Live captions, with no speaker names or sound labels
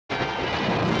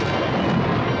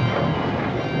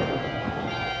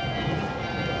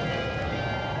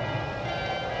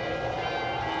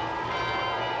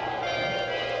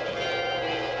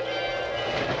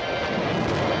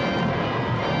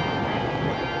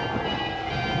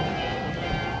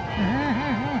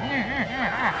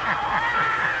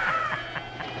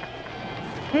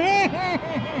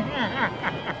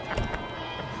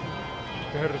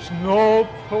There's no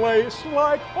place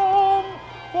like home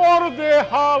for the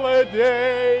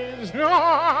holidays.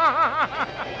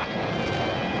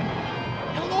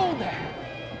 Hello there.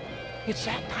 It's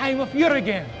that time of year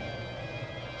again.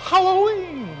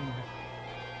 Halloween.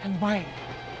 And my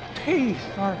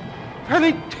teeth are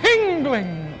fairly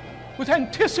tingling with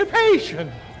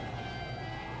anticipation.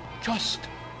 Just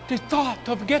the thought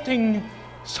of getting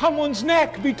someone's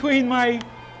neck between my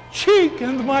cheek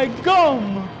and my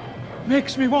gum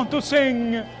makes me want to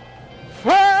sing,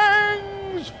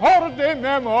 thanks for the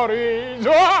memories.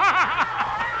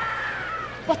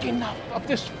 But enough of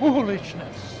this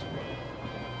foolishness.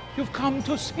 You've come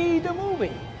to see the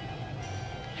movie.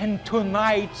 And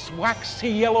tonight's waxy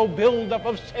yellow buildup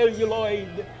of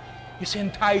celluloid is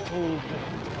entitled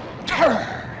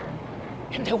Terror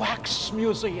in the Wax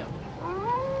Museum.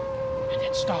 And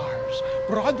it stars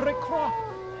Broderick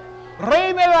Crawford,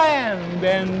 Ray Milland,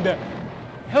 and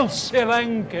Elsie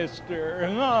Lancaster.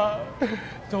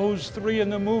 Those three in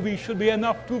the movie should be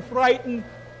enough to frighten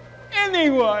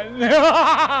anyone.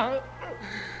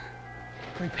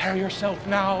 Prepare yourself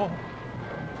now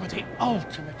for the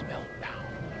ultimate meltdown.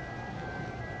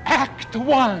 Act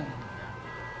 1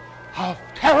 of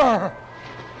Terror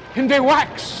in the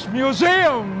Wax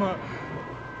Museum.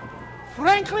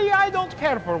 Frankly, I don't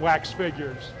care for wax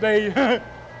figures. They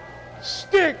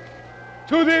stick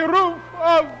to the roof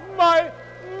of my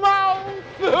mouth.